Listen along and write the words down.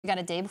We got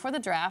a day before the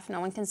draft. No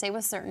one can say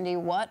with certainty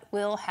what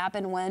will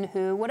happen, when,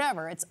 who,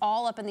 whatever. It's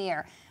all up in the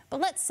air. But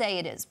let's say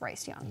it is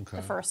Bryce Young,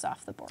 the first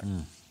off the board.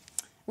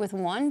 With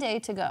 1 day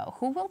to go,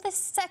 who will the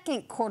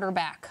second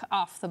quarterback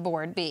off the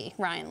board be,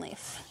 Ryan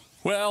Leaf?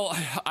 Well,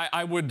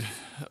 I would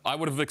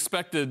have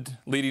expected,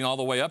 leading all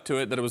the way up to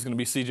it, that it was going to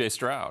be C.J.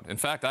 Stroud. In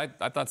fact, I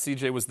thought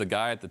C.J. was the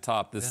guy at the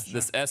top. This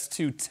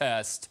S2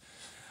 test,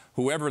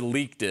 whoever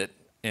leaked it,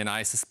 and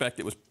I suspect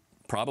it was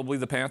probably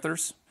the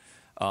Panthers,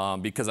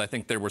 because I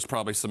think there was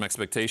probably some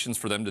expectations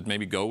for them to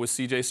maybe go with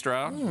C.J.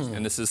 Stroud,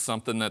 and this is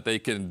something that they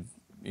can,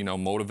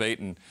 motivate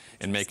and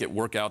make it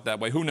work out that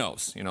way. Who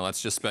knows?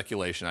 That's just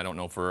speculation. I don't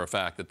know for a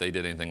fact that they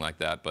did anything like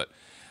that, but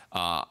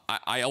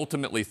I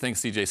ultimately think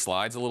C.J.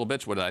 slides a little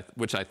bit,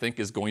 which I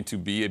think is going to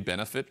be a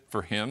benefit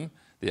for him.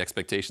 The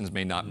expectations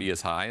may not be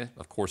as high,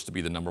 of course, to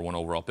be the #1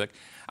 overall pick.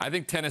 I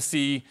think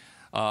Tennessee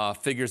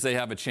figures they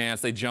have a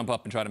chance. They jump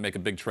up and try to make a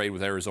big trade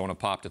with Arizona,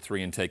 pop to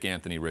 3, and take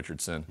Anthony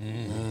Richardson.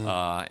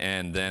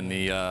 And then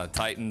the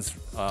Titans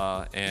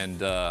and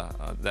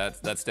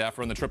that staff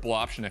run the triple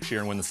option next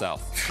year and win the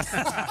South.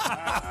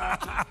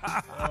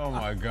 Oh,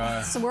 my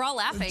God. So we're all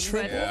laughing.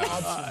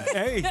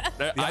 Hey,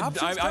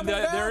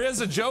 there is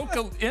a joke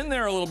in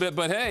there a little bit,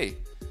 but hey,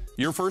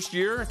 your first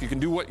year, if you can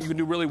do what you can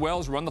do really well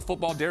is run the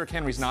football. Derrick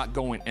Henry's not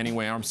going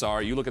anywhere. I'm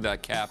sorry. You look at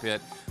that cap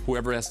hit.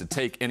 Whoever has to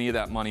take any of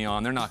that money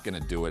on, they're not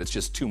going to do it. It's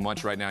just too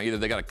much right now. Either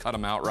they got to cut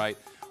him outright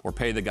or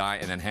pay the guy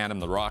and then hand him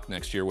the rock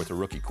next year with a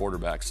rookie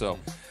quarterback. So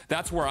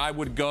that's where I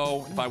would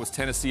go. If I was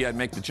Tennessee, I'd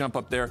make the jump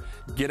up there,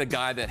 get a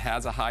guy that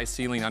has a high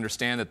ceiling,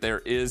 understand that there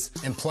is.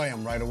 And play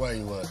him right away,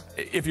 you would.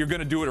 If you're going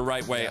to do it the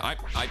right way,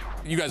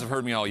 you guys have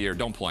heard me all year.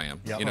 Don't play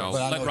him. Yep.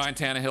 Let Ryan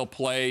Tannehill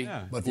play,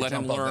 let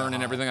him learn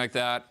and everything like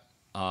that.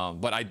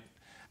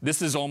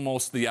 This is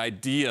almost the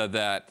idea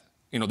that,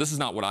 this is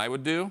not what I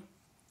would do,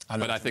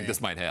 but I think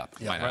this might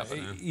happen.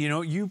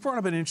 You brought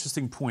up an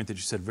interesting point that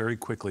you said very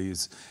quickly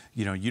is,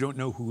 you don't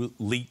know who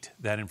leaked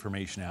that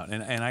information out.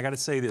 And I got to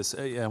say this,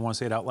 I want to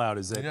say it out loud,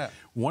 is that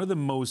one of the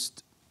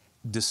most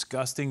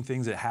disgusting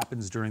things that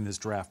happens during this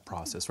draft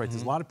process, right?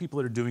 There's a lot of people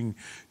that are doing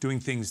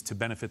things to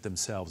benefit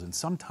themselves, and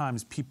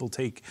sometimes people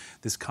take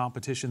this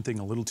competition thing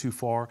a little too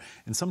far,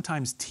 and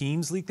sometimes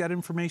teams leak that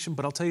information.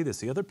 But I'll tell you this,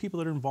 the other people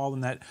that are involved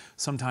in that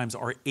sometimes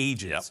are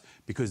agents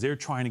because they're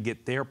trying to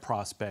get their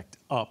prospect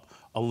up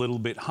a little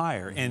bit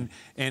higher. And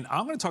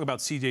I'm going to talk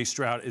about C.J.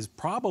 Stroud as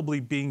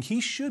probably being,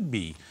 he should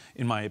be,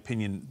 in my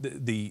opinion,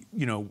 the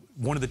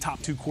one of the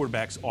top 2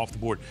 quarterbacks off the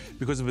board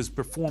because of his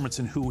performance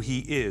and who he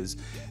is.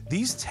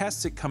 These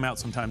tests that come out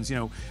sometimes,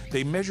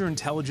 they measure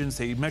intelligence,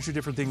 they measure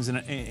different things,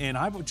 and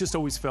I've just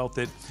always felt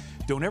that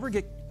don't ever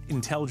get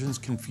intelligence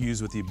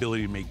confused with the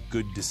ability to make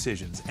good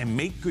decisions and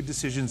make good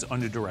decisions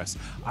under duress.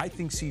 I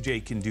think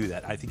CJ can do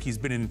that. I think he's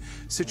been in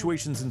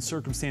situations and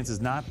circumstances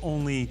not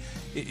only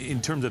in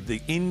terms of the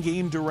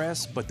in-game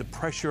duress, but the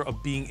pressure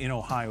of being in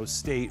Ohio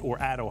State or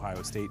at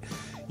Ohio State.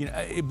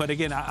 But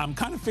again, I'm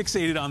kind of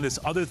fixated on this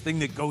other thing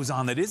that goes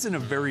on that isn't a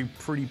very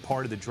pretty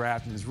part of the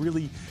draft and is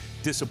really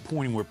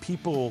disappointing, where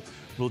people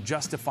will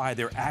justify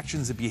their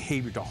actions and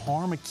behavior to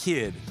harm a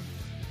kid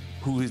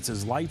who it's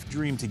his life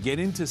dream to get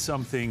into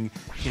something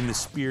in the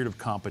spirit of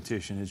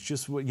competition. It's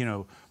just what,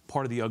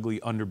 part of the ugly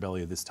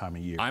underbelly of this time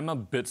of year. I'm a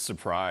bit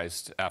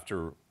surprised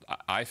after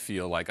I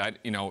feel like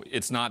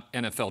it's not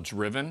NFL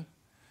driven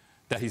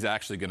that he's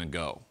actually going to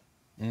go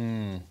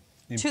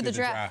to the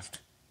draft.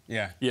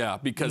 Yeah,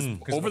 because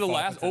over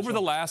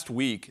the last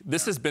week,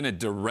 this has been a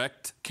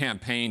direct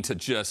campaign to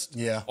just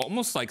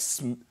almost like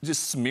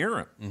just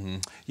smear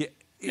him.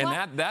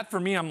 And that for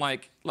me, I'm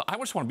like, I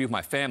just want to be with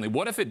my family.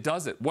 What if it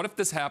does it? What if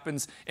this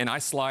happens and I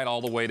slide all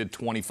the way to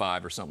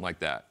 25 or something like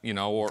that?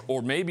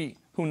 Or maybe,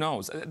 who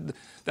knows?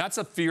 That's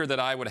a fear that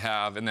I would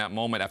have in that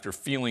moment after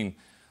feeling,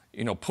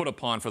 put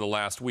upon for the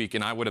last week.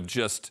 And I would have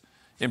just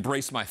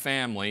embraced my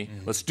family.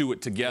 Let's do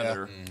it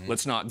together.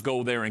 Let's not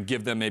go there and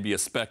give them maybe a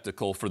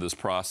spectacle for this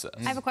process.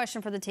 I have a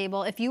question for the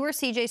table. If you were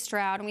C.J.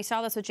 Stroud, and we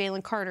saw this with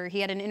Jalen Carter, he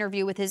had an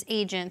interview with his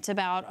agent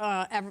about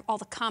all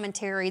the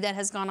commentary that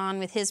has gone on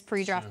with his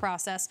pre-draft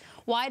process.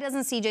 Why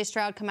doesn't C.J.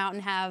 Stroud come out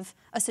and have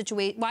a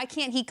situation? Why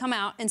can't he come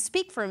out and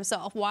speak for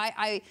himself?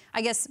 Why?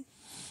 I guess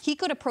he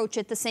could approach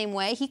it the same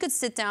way. He could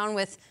sit down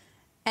with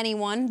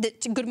anyone,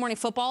 Good Morning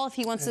Football, if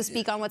he wants to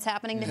speak on what's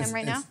happening to him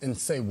right now? And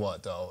say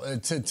what, though?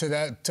 To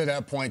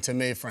that point, to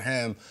me, for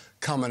him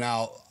coming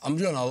out, I'm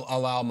going to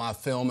allow my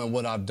film and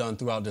what I've done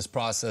throughout this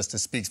process to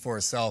speak for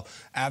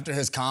itself. After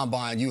his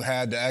combine, you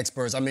had the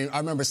experts. I mean, I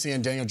remember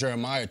seeing Daniel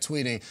Jeremiah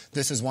tweeting,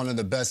 this is one of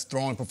the best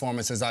throwing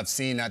performances I've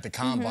seen at the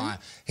combine.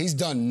 He's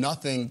done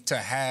nothing to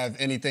have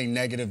anything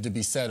negative to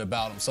be said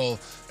about him. So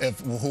if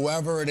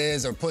whoever it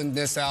is are putting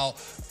this out,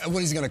 what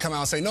he's going to come out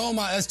and say, no,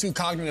 my S2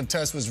 cognitive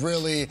test was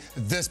really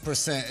this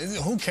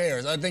 %. Who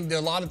cares? I think there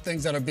are a lot of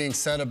things that are being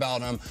said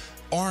about him.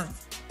 aren't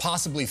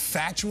possibly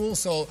factual.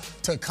 So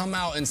to come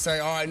out and say,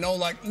 all right,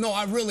 no,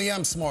 I really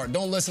am smart.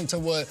 Don't listen to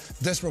what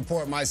this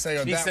report might say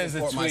or that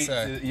report might say. He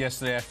says a tweet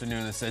yesterday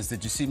afternoon that says,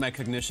 "Did you see my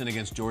cognition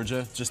against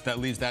Georgia?" Just that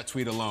leaves that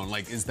tweet alone.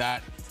 Like, does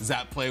that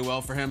play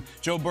well for him?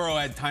 Joe Burrow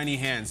had tiny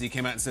hands. He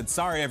came out and said,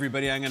 "Sorry,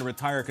 everybody, I'm going to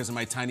retire because of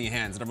my tiny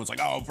hands." And everyone's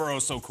like, "Oh,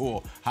 Burrow's so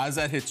cool." How does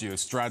that hit you?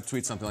 Stroud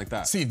tweets something like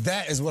that. See,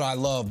 that is what I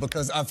love,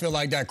 because I feel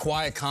like that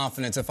quiet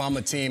confidence, if I'm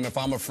a team, if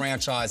I'm a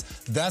franchise,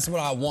 that's what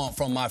I want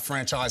from my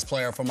franchise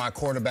player, from my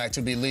quarterback,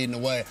 to be leading the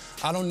way.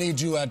 I don't need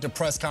you at the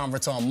press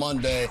conference on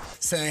Monday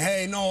saying,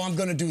 hey, no, I'm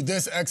going to do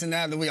this, X, and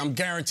that in the week. I'm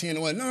guaranteeing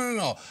to win.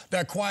 No.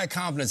 That quiet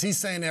confidence. He's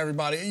saying to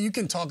everybody, you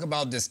can talk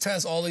about this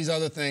test, all these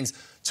other things.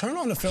 Turn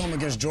on the film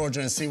against Georgia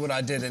and see what I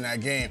did in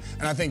that game.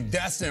 And I think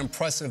that's the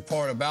impressive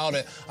part about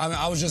it. I mean,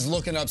 I was just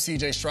looking up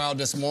C.J. Stroud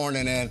this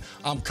morning, and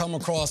I'm come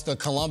across the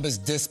Columbus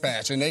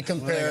Dispatch, and they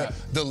compare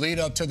the lead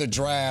up to the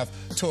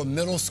draft to a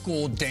middle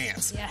school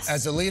dance. Yes.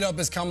 As the lead up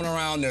is coming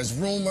around, there's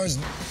rumors,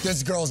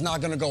 this girl's not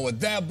gonna go with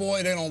that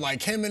boy, they don't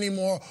like him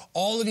anymore.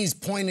 All of these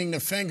pointing the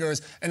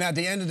fingers, and at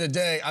the end of the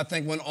day, I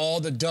think when all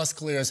the dust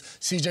clears,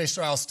 C.J.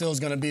 Stroud still is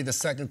gonna be the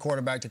second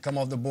quarterback to come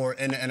off the board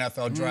in the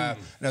NFL draft,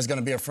 and there's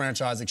gonna be a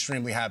franchise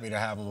extremely happy to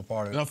have him a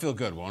part of it. It'll feel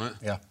good, won't it?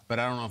 Yeah. But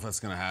I don't know if that's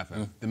going to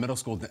happen. The middle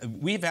school,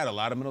 we've had a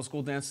lot of middle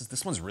school dances.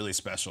 This one's really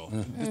special.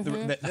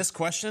 This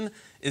question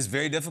is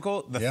very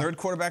difficult. The third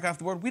quarterback off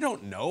the board, we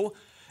don't know.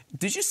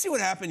 Did you see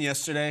what happened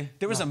yesterday?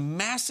 There was a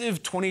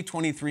massive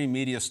 2023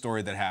 media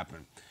story that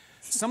happened.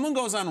 Someone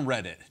goes on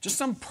Reddit, just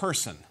some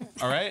person,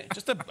 all right?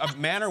 Just a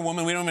man or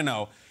woman, we don't even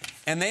know.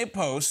 And they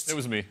post. It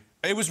was me.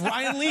 It was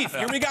Ryan Leaf.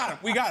 Here, we got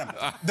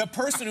him. The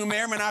person who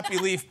may or may not be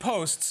Leaf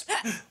posts,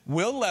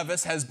 Will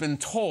Levis has been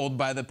told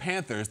by the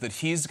Panthers that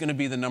he's going to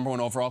be the #1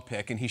 overall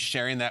pick, and he's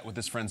sharing that with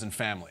his friends and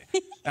family.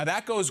 Now,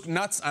 that goes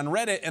nuts on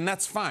Reddit, and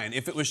that's fine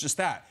if it was just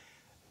that.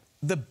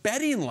 The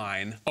betting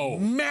line,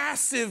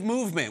 massive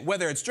movement,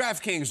 whether it's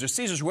DraftKings or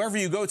Caesars, wherever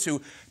you go to,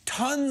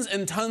 tons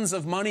and tons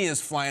of money is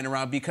flying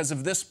around because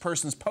of this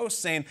person's post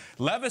saying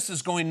Levis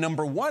is going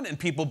 #1, and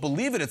people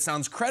believe it. It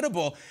sounds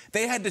credible.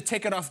 They had to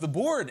take it off the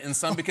board in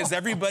some because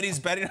everybody's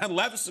betting on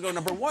Levis to go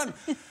 #1.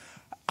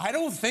 I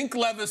don't think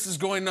Levis is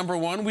going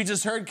 #1. We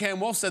just heard Cam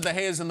Wolfe said the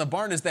hay is in the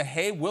barn. Is the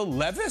hay Will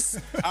Levis?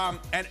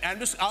 And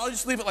I'll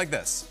just leave it like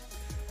this.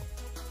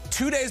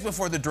 2 days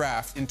before the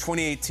draft in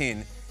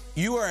 2018,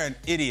 you are an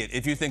idiot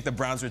if you think the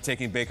Browns are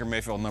taking Baker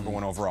Mayfield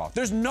 #1 overall.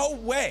 There's no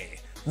way.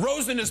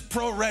 Rosen is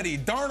pro-ready.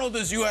 Darnold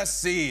is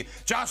USC.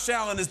 Josh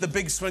Allen is the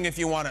big swing if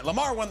you want it.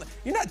 Lamar won.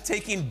 You're not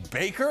taking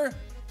Baker.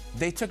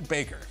 They took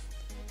Baker.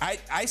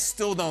 I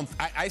still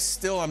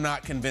am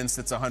not convinced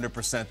it's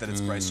 100% that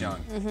it's Bryce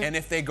Young. And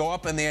if they go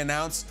up and they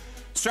announce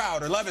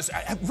Stroud or Levis,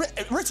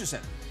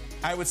 Richardson,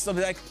 I would still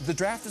be like, the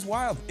draft is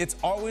wild. It's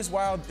always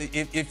wild.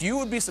 If you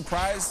would be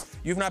surprised,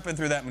 you've not been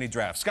through that many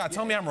drafts. Scott,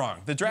 tell me I'm wrong.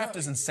 The draft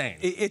is insane.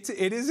 It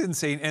is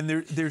insane, and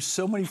there's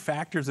so many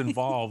factors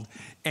involved.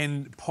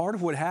 And part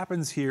of what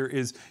happens here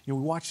is, we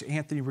watched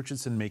Anthony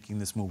Richardson making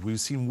this move.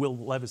 We've seen Will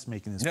Levis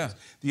making this move.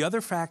 The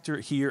other factor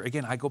here,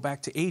 again, I go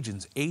back to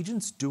agents.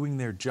 Agents doing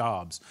their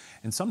jobs.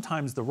 And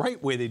sometimes the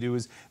right way they do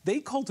is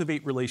they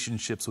cultivate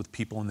relationships with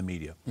people in the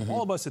media.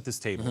 All of us at this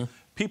table.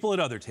 People at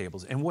other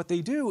tables. And what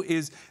they do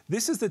is,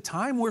 this is the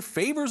time where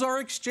favors are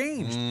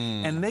exchanged.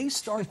 And they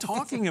start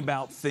talking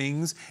about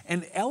things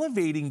and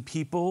elevating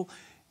people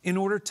in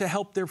order to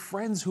help their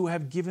friends who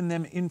have given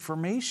them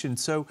information.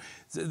 So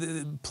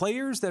the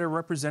players that are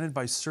represented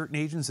by certain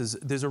agents,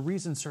 there's a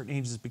reason certain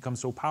agents become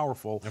so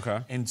powerful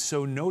and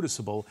so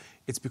noticeable.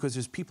 It's because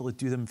there's people that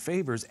do them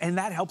favors, and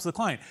that helps the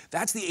client.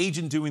 That's the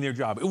agent doing their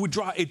job.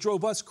 It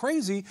drove us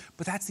crazy,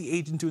 but that's the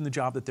agent doing the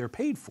job that they're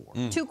paid for.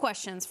 2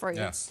 questions for you.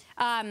 Yes.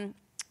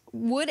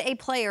 Would a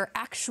player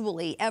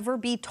actually ever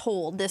be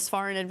told this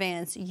far in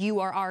advance, you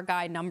are our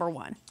guy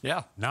 #1?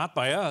 Yeah. Not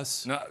by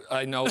us. No,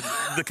 I know.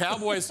 The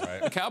Cowboys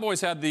the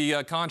Cowboys had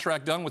the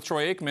contract done with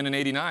Troy Aikman in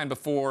 '89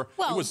 before.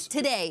 Well,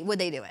 today, would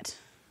they do it?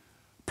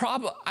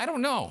 Probably. I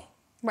don't know.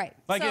 Right.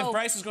 Like, if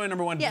Bryce is going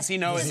 #1, does he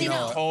know? Is he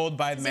told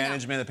by the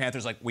management of the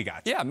Panthers, like, we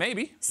got you? Yeah,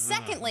 maybe.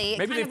 Secondly,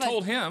 maybe they've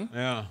told him.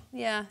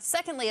 Yeah.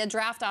 Secondly, a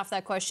draft off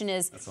that question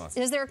is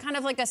there kind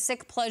of like a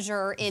sick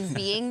pleasure in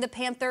being the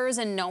Panthers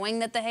and knowing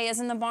that the hay is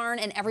in the barn,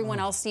 and everyone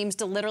else seems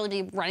to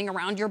literally be running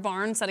around your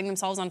barn, setting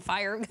themselves on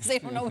fire because they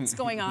don't know what's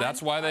going on?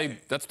 That's why they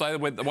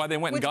went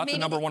and got the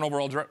 #1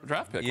 overall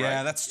draft pick.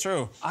 Yeah, that's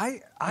true.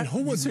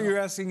 So you're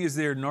asking, is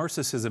there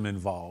narcissism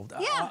involved?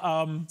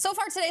 Yeah. So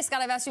far today,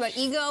 Scott, I've asked you about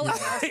ego and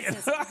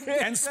narcissism.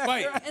 And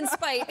spite. And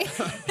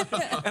spite.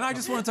 And I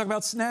just want to talk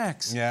about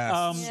snacks.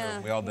 Yeah,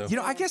 we all do.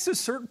 I guess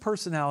there's certain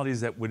personalities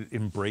that would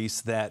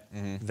embrace that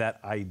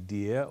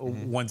idea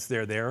once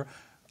they're there.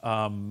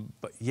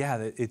 But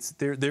yeah,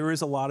 there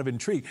is a lot of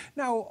intrigue.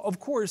 Now, of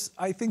course,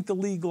 I think the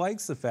league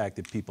likes the fact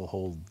that people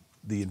hold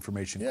the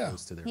information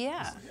close to their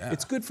Yeah.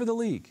 It's good for the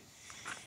league.